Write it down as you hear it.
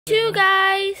Two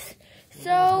guys,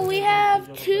 so we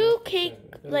have two cake,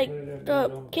 like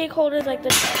the cake holders like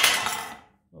this.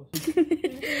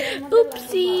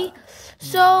 Oopsie.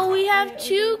 So we have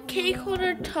two cake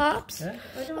holder tops.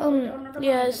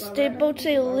 Yes, they both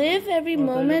say live every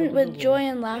moment with joy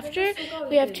and laughter.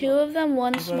 We have two of them,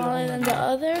 one smaller than the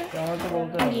other.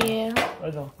 Yeah.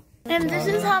 And this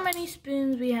is how many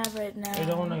spoons we have right now.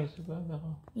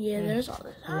 Yeah, there's all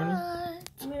this.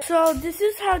 So this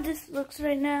is how this looks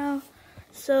right now.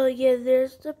 So yeah,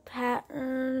 there's the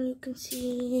pattern. You can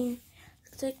see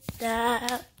it's like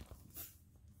that.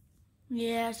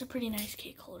 Yeah, it's a pretty nice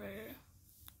cake holder.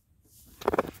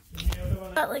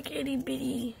 Got like itty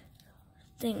bitty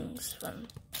things from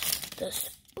the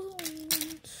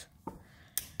spoons.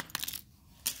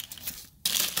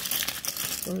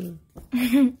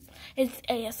 It's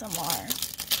ASMR.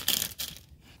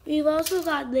 We've also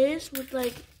got this with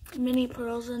like mini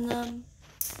pearls in them.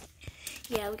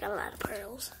 Yeah, we got a lot of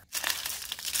pearls.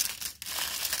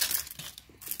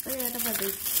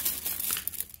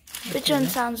 Which one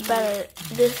sounds better?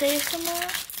 This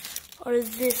ASMR or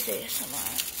this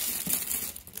ASMR?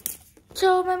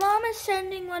 So my mom is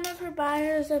sending one of her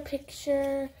buyers a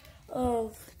picture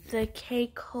of the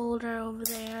cake holder over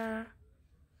there.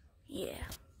 Yeah.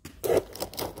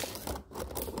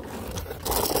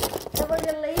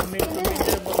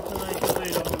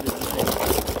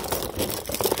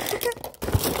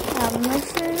 I'm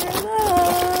messing it up.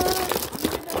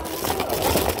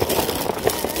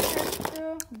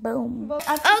 Boom.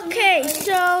 Okay,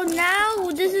 so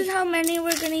now this is how many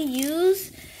we're gonna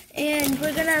use, and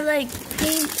we're gonna like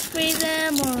paint spray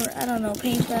them, or I don't know,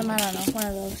 paint them. I don't know, one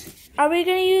of those. Are we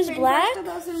gonna use black?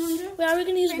 Wait, are we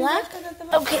gonna use black?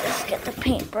 Okay, let's get the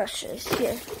paint brushes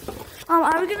here.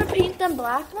 Are we gonna paint them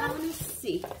black now? I want to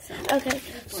see. Okay,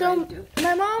 so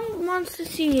my mom wants to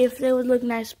see if they would look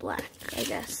nice black, I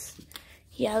guess.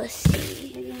 Yeah, let's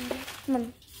see. Come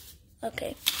on.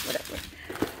 Okay, whatever.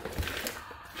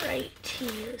 Right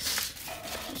here.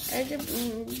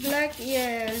 Black,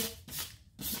 yeah.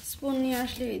 Spoon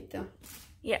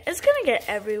Yeah, it's gonna get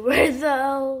everywhere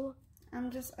though.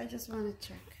 I just want to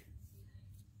check.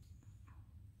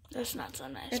 That's not so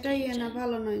nice.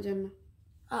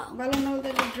 Oh.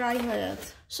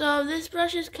 So this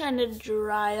brush is kind of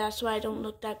dry. That's why I don't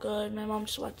look that good. My mom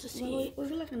just wants to see.